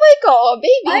baby boy ko.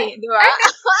 Baby. Ay, Di ba?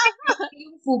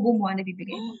 yung fubo mo na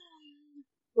bibigay mo.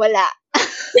 Wala.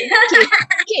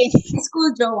 Kids.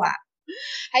 School jowa.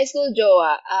 High school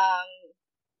jowa.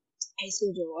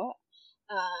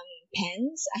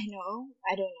 Pens. I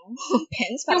don't know.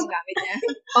 Pens. Parang gamit niya.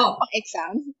 Oh, Pang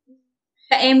exam.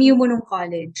 sa MU mo nung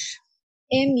college.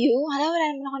 MU? Wala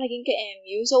naman ako naging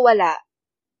ka-MU. So, wala.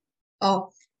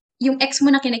 Oh, yung ex mo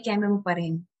na kinakeme mo pa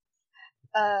rin.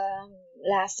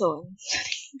 Lason.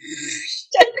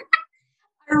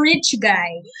 A rich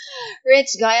guy.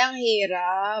 Rich guy, ang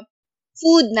hirap.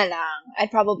 Food na lang.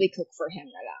 I'd probably cook for him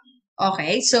na lang.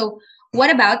 Okay, so what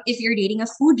about if you're dating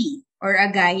a foodie or a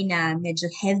guy na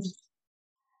medyo heavy?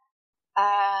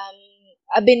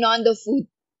 A Binondo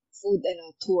food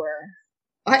tour.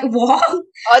 Ay, wow!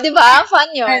 O, di ba?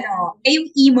 Fun yun. Ano? Yung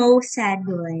emo sad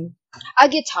boy. A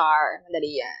guitar.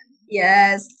 Madali yan.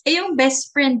 Yes. Yung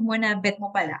best friend mo na bet mo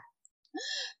pala.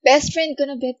 Best friend ko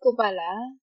na bet ko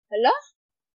pala. Hala?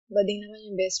 Bading naman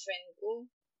yung best friend ko.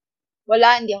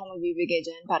 Wala, hindi ako magbibigay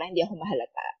dyan para hindi ako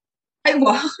mahalata. Ay,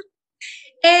 wow!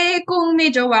 Kung may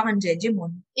jowa kang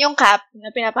Jejimon. Yung cap na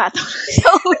pinapatok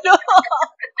sa ulo.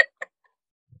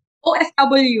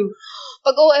 OFW.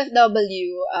 Pag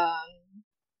OFW, ang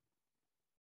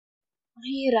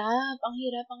hirap. 5,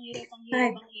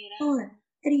 4, 3,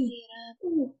 Hirap.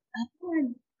 2,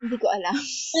 1. Hindi ko alam.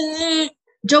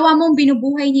 Jowa mong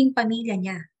binubuhay niya yung pamilya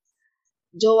niya.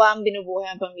 Jowa ang binubuhay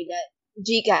ang pamilya.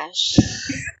 Gcash.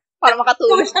 Para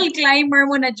makatulong. Social climber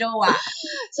mo na jowa.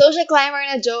 Social climber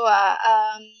na jowa.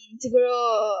 Siguro,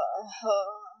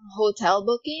 hotel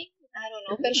booking? I don't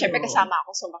know. Pero syempre kasama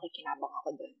ako, so makikinabang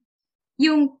ako dun.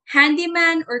 Yung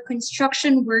handyman or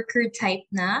construction worker type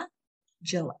na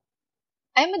jowa.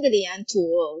 Ay, madali yan.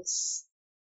 Tools.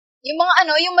 Yung mga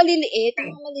yung maliliit.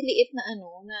 Yung mga maliliit na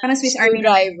na Parang Swiss Army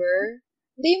screwdriver.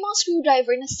 Hindi, yung mga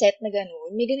screwdriver na set na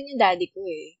gano'n. May ganun yung daddy ko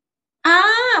eh.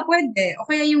 Pwede. O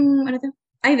kaya yung, ano to?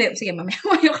 Ay, hindi. Sige, mamaya.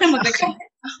 Ayaw ko na maglagay.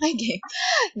 Okay, game.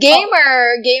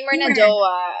 Gamer na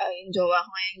jowa. Yung jowa ko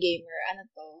ngayon, gamer. Ano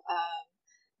to?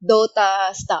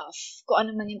 Dota stuff. Kung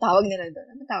ano man yung tawag nila doon.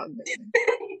 Ano tawag doon?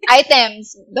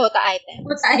 Items. Dota items.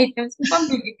 Dota items.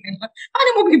 Pambili ka naman. Paano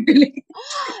mo bibili?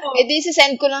 Di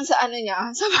sisend ko lang sa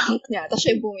niya, sa bank niya. Tapos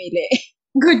siya bumili.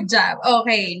 Good job.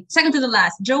 Okay. Second to the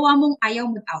last. Jowa mong ayaw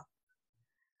mag-out.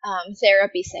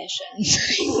 Therapy sessions.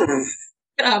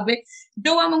 Grabe.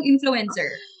 Jowa mong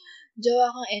influencer.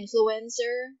 Jowa kang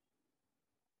influencer?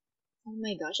 Oh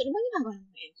my gosh. Ano ba ginagawa ng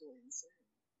mga influencer?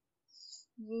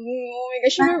 Oh my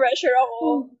gosh, pressure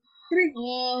ako. I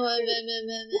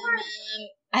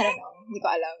don't know. Hindi ko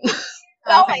alam.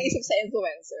 Wala akong maisip sa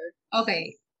influencer.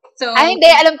 Okay. So, hindi.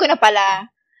 Alam ko na pala.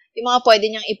 Yung mga pwede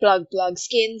niyang i-plug,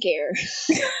 skincare.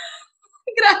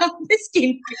 Grabe,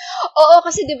 skincare. Oo,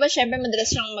 kasi di ba, syempre,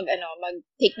 madalas siyang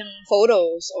mag-take ng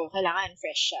photos o kailangan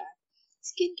fresh siya.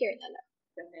 Skincare na lang.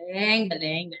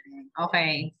 Galing.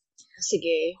 Okay.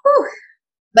 Sige. Whew.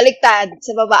 Baliktad.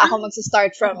 Sa baba ako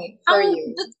magsa-start from for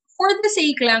you. For the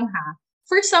sake lang ha,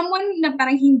 for someone na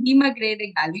parang hindi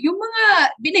magre-regalo, yung mga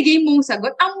binigay mong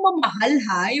sagot, ang mamahal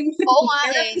ha. Yung Oo nga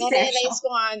eh. Na-realize ko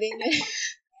nga din.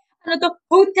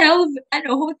 Hotel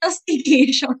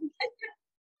staycation.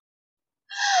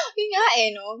 Yun nga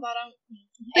no? Parang,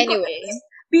 anyway.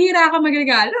 Bihira ka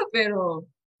magregalo, pero,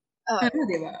 Oh,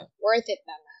 di ba? worth it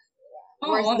naman.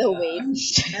 Oo, Worth the wait.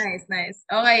 Nice.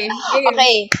 Okay, game.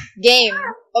 Okay, game.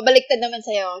 Pabaliktad naman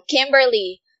sa'yo.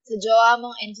 Kimberly, sa jowa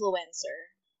mong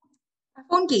influencer.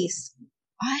 Phone case.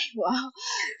 Ay, wow.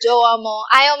 Jowa mo,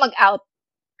 ayaw mag-out.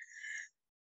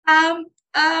 Um,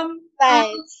 5,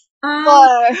 4,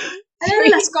 ano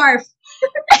nila, scarf.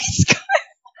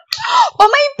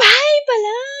 Pamaypay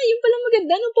pala! Yung pala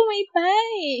maganda nung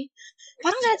pamaypay.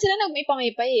 Parang lahat sila may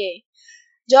pamaypay eh.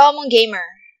 Jowa mong gamer.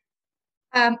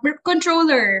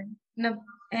 Controller.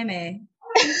 Controller.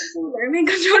 May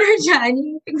controller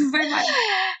dyan.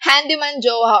 Handyman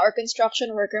jowa or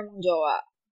construction worker mong jowa.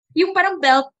 Yung parang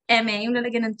belt, yung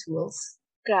lalagyan ng tools.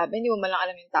 Grabe, hindi mo malang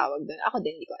alam yung tawag doon. Ako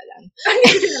din, hindi ko alam.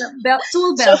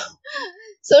 Tool belt.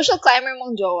 Social climber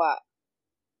mong jowa.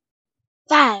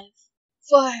 5,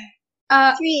 4,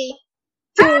 3,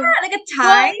 2, like a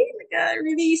tie? Like a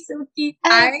really silky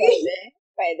tie?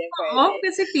 Pwede. Oo,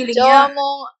 kasi feeling niya.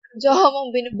 Jowa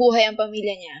mong binubuhay ang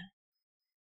pamilya niya.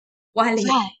 Wallet.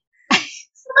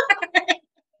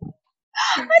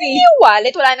 Ano yung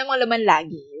wallet? Wala namang laman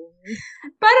lagi.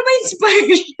 Para ma-inspire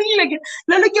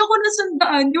lalagyan ko ng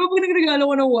sandaan. Di ba pag nagregalo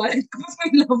ko ng wallet, kapag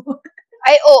may laman?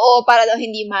 Ay, oo. Para daw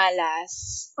hindi malas.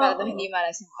 Para daw hindi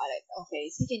malas yung wallet. Okay.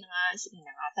 Sige na nga.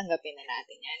 Tanggapin na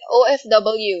natin yan.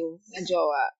 OFW na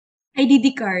jowa.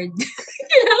 IDD card.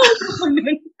 Kailangan ko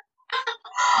nun.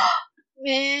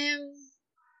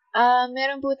 Ma'am,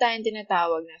 meron po tayong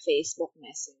tinatawag na Facebook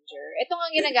Messenger. Ito nga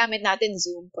ginagamit natin,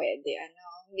 Zoom, pwede.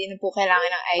 Hindi na po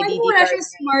kailangan ng IDD card. Wala siyang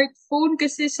smartphone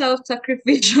kasi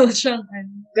self-sacrificial siyang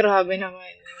Grabe naman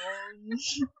yun.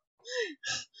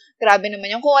 Grabe naman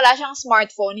yun. Kung wala siyang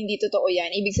smartphone, hindi totoo yan.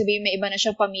 Ibig sabihin, may iba na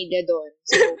siyang pamilya doon.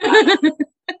 So,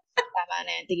 tama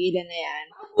na yan. Tigilan na yan.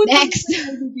 Next.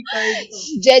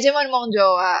 Jejemon mong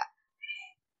jowa.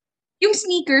 Yung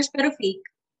sneakers, pero fake.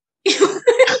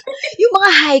 Yung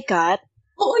mga high cut?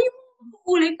 Oo, yung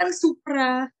kulay, parang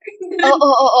Supra.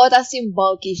 Oo. Tapos yung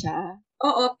bulky siya.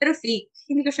 Oo, pero fake.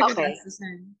 Hindi ko siya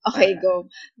gagastusan. Okay, go.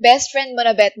 Best friend mo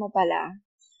na bet mo pala?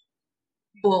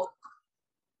 Book.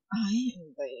 Ay, ano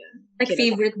ba yan? Like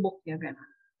favorite book niya,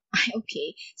 gano'n. Ay,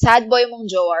 okay. Sad boy mong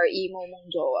jowa or emo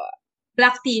mong jowa?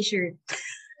 Black t-shirt.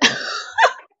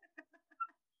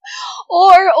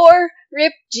 Or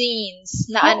ripped jeans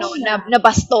na na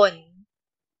baston.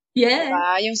 Yeah.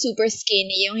 Diba? Yung super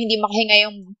skinny, yung hindi makahinga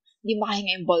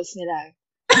yung balls nila.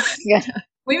 Gano'n.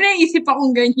 May naisip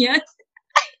akong ganyan.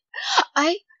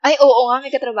 Ay, oo nga,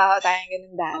 may katrabaho tayong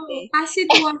ganun dati. Acid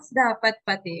was dapat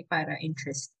pati para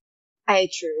interest. Ay,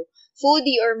 true.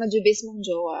 Foodie or majubis mong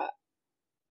jowa?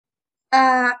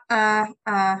 5,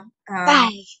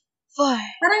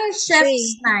 4. Parang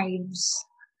chef's 3. knives.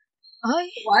 Ay.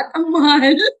 What? Ang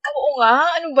mahal. Oo nga.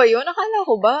 Ano ba yun? Akala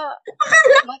ko ba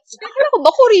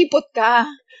kuripot ka?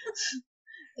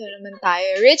 Ito naman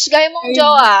tayo. Rich guy mong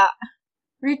jowa?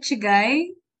 Rich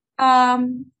guy?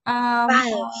 5, 4,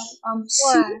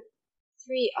 3.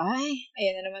 3. Ay,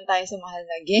 ayan na naman tayo sa mahal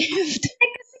na gift.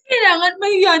 Kasi kailangan,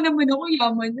 mahiya naman ako,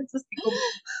 yaman yan sa siko mo.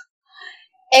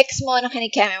 Ex mo na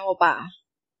kinikeme mo pa?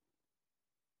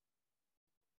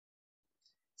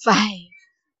 5,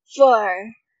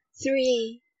 4,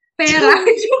 3. Pera?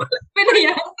 Pera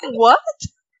yan. What?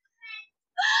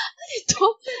 Ano ito?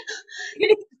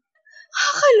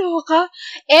 Kakaloka.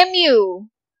 MU?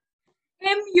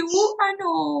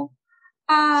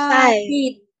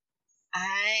 Date.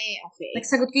 Ay, okay.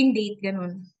 Nagsagot ko yung date,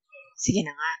 ganun. Sige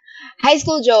na nga. High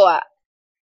school jowa?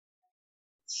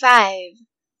 5,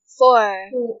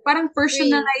 4, parang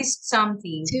personalized 3,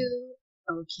 something.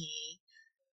 2, okay.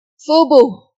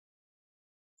 Fubu?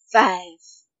 5,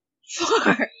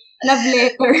 4. Love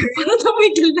letter. Parang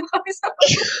tumigil na kami sa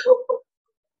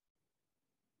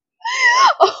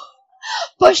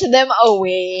Push them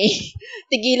away.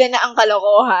 Tigilan na ang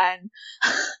kalokohan.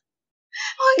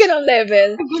 Ang ganong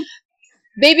level.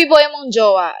 Baby boy mong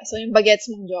jowa. So, yung bagets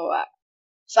mong jowa.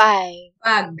 5.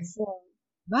 Bag.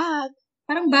 4. Bag?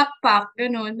 Parang backpack.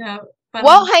 Gano'n.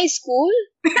 Wow, high school?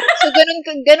 So,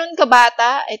 ganun ka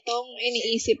bata? Itong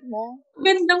iniisip mo?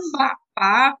 Gandang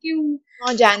backpack. Yung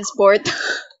mga Jansport.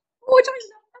 Oo, tsaka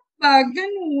yung bag.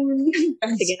 Gano'n.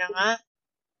 Sige na nga.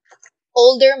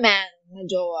 Older man na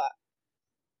jowa.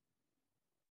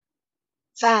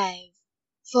 5,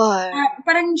 4.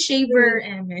 Parang shaver,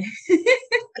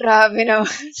 Grabe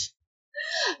naman.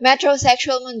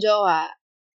 Metrosexual mong jowa.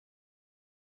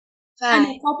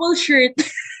 5. Couple shirt.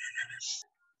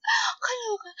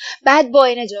 Bad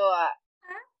boy na jowa.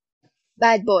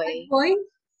 Bad boy. Bad boy?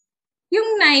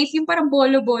 Yung knife, yung parang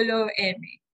bolo-bolo, I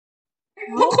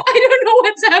don't know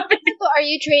what's happening. So, are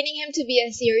you training him to be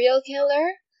a serial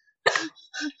killer?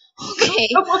 Okay.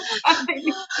 What's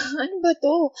happening? Ano ba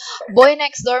to? Boy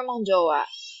next door mong jowa.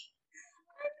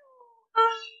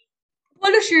 Um,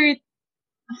 Polo shirt.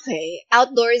 Okay.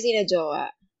 Outdoorsy na jowa.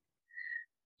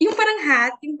 Yung parang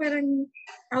hat, yung parang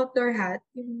outdoor hat,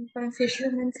 yung parang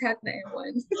fisherman's hat na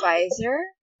ewan. Pfizer?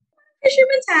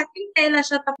 Fisherman's hat, yung tela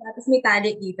siya tapos may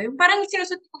tali dito. Yung parang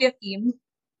sinusot ni Kuya Kim.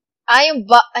 Yung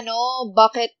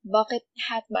bucket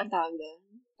hat ba ang tawag doon?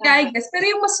 Yeah, I Tama. guess. Pero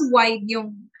yung mas wide yung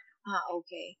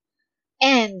Okay.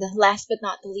 And, last but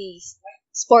not least,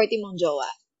 sporty mong jowa.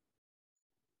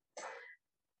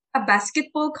 a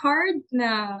basketball card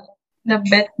na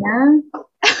bet na.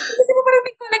 Kasi mo parang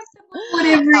may collectible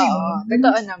whatever Oo, yun.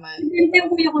 totoo naman. Hindi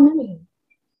yung kuya ko nun eh.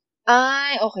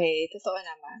 Ay, okay. Totoo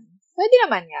naman. Pwede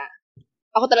naman nga.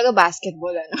 Ako talaga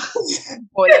basketball, ano?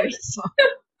 Bola mismo.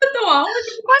 Totoo ako.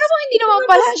 Paano kung hindi naman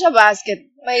pala siya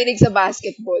mahilig sa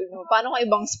basketball, no? Paano kung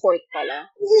ibang sport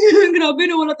pala? Grabe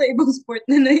no, wala tayong ibang sport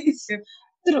na naisip.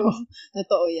 True.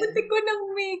 Totoo yan. Pati ko nang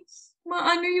mix.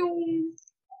 Maano yung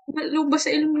lumabas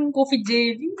sa ilong yung coffee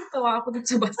jelly. Tawa ako dun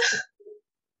sa basket.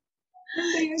 Ano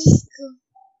ba yun? Diyos ko.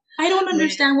 I don't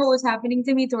understand what was happening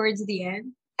to me towards the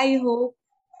end. I hope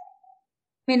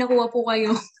may nakuha po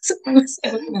kayo sa mga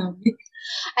sagot namin.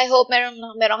 I hope meron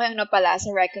kayong napala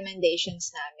sa recommendations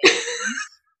namin.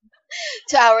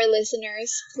 To our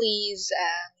listeners, please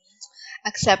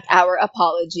accept our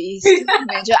apologies.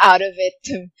 Medyo out of it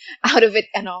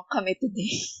kami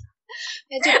today.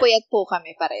 Medyo puyat po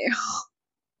kami pareho.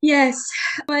 Yes.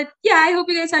 But yeah, I hope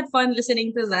you guys had fun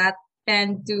listening to that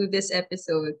and to this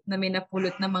episode na may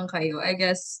napulot naman kayo. I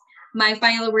guess my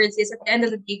final words is at the end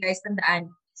of the day, guys, tandaan,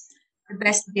 the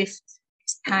best gift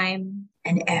is time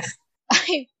and effort.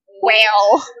 Wow.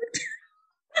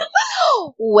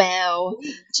 Wow.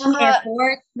 Ang Tsaka,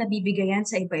 effort na bibigayan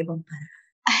sa iba-ibang paraan.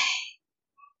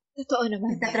 totoo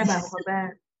naman. Nagtatrabaho ka ba?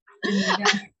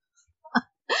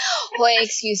 Hoy,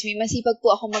 excuse me, masipag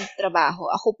po ako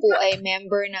magtrabaho. Ako po ay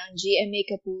member ng GMA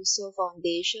Kapuso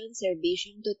Foundation,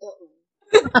 Serbisyong Totoo.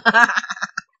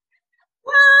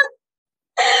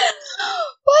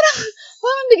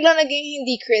 parang biglang naging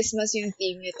hindi Christmas yung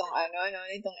theme nitong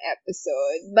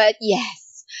episode. But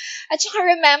yes. At saka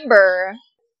remember,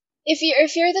 if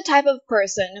you're the type of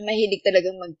person na mahilig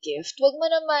talagang mag-gift, wag mo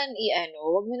naman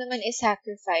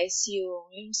i-sacrifice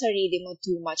yung sarili mo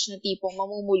too much na tipong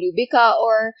mamumulubi ka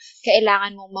or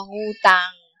kailangan mong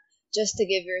mangutang just to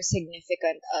give your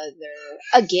significant other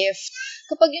a gift.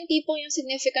 Kapag yung tipong yung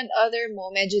significant other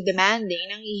mo medyo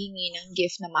demanding, nanghihingi ng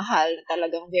gift na mahal, na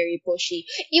talagang very pushy,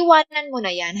 iwanan mo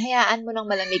na yan. Hayaan mo nang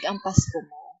malamig ang Pasko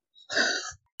mo.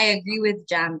 I agree with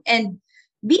Jam. And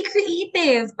be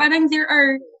creative. Parang there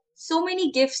are so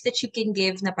many gifts that you can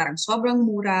give na parang sobrang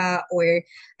mura or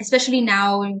especially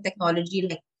now in technology,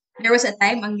 like there was a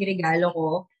time ang regalo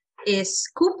ko is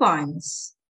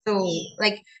coupons. So,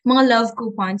 like, mga love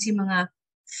coupons, yung mga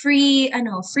free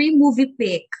movie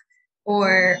pick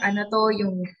or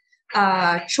yung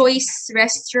choice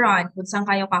restaurant kung saan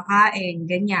kayo kakain,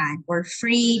 ganyan, or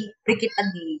free ticket a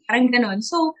day, parang ganon.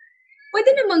 So,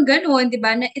 pwede naman ganon, di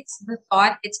ba, na it's the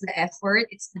thought, it's the effort,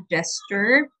 it's the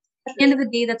gesture. At the end of the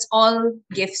day, that's all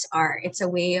gifts are. It's a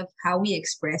way of how we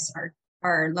express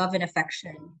our love and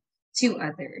affection to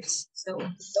others. So,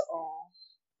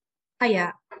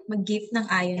 kaya, mag-gift ng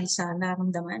ayon sa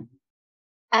nararamdaman.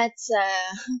 At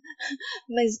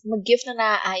mag-gift na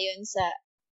naaayon sa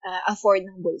afford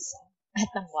ng bulsa at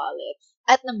ng wallet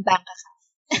at ng bank account.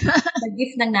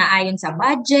 Mag-gift ng naayon sa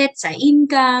budget, sa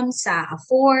income, sa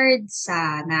afford,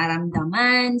 sa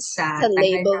nararamdaman, sa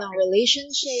label ng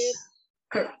relationship.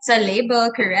 Sa label,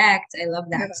 correct. I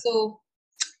love that. So,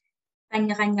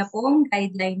 kanya-kanya pong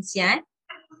guidelines yan.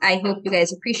 I hope you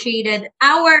guys appreciated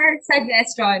our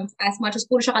suggestions as much as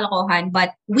puro siya kalokohan,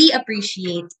 but we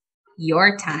appreciate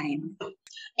your time.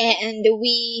 And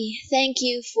we thank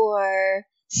you for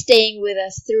staying with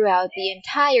us throughout the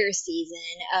entire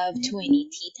season of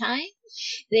 20 Tea Time.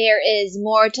 There is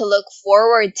more to look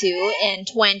forward to in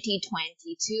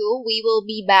 2022. We will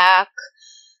be back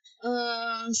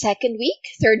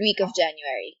third week of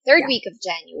January,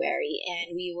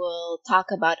 and we will talk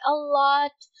about a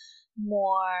lot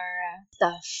more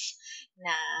stuff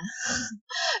na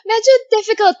medyo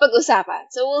difficult pag-usapan.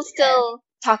 So we'll still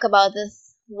talk about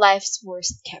this life's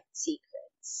worst kept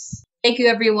secrets. Thank you,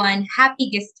 everyone. Happy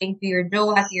gifting to your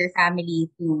jowa, to your family,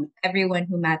 to everyone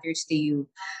who matters to you.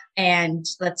 And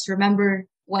let's remember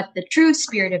what the true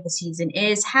spirit of the season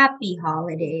is. Happy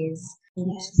holidays.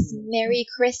 Yes. Merry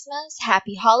Christmas.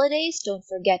 Happy holidays. Don't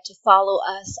forget to follow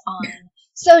us on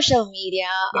social media,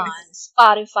 Yes. on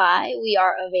Spotify. We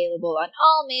are available on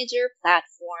all major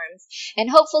platforms. And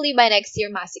hopefully by next year,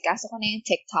 masikaso ko na yung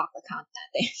TikTok account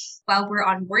natin. While we're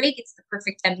on break, it's the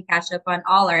perfect time to catch up on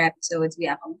all our episodes. We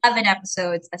have 11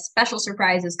 episodes. A special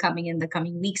surprise is coming in the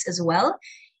coming weeks as well.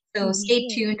 So stay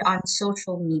tuned on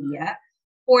social media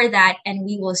for that, and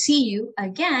we will see you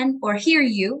again or hear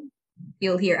you.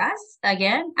 You'll hear us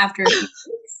again after a few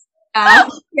weeks.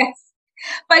 Yes.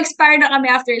 Pa-expire na kami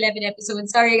after 11 episodes.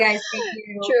 Sorry guys. Thank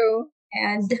you. True.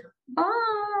 And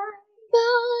bye.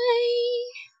 Bye!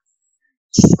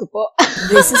 Diyos ko po.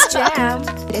 This is Jam,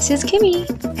 This is Kimmy.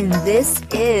 and this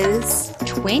is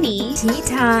Twinny. Tea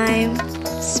Time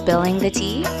Spilling the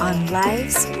tea. on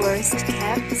Life's Worst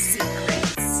Kept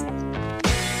Secrets.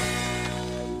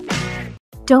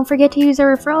 Don't forget to use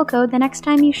our referral code the next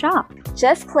time you shop.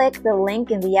 Just click the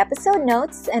link in the episode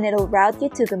notes and it'll route you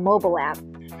to the mobile app.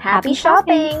 Happy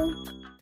shopping!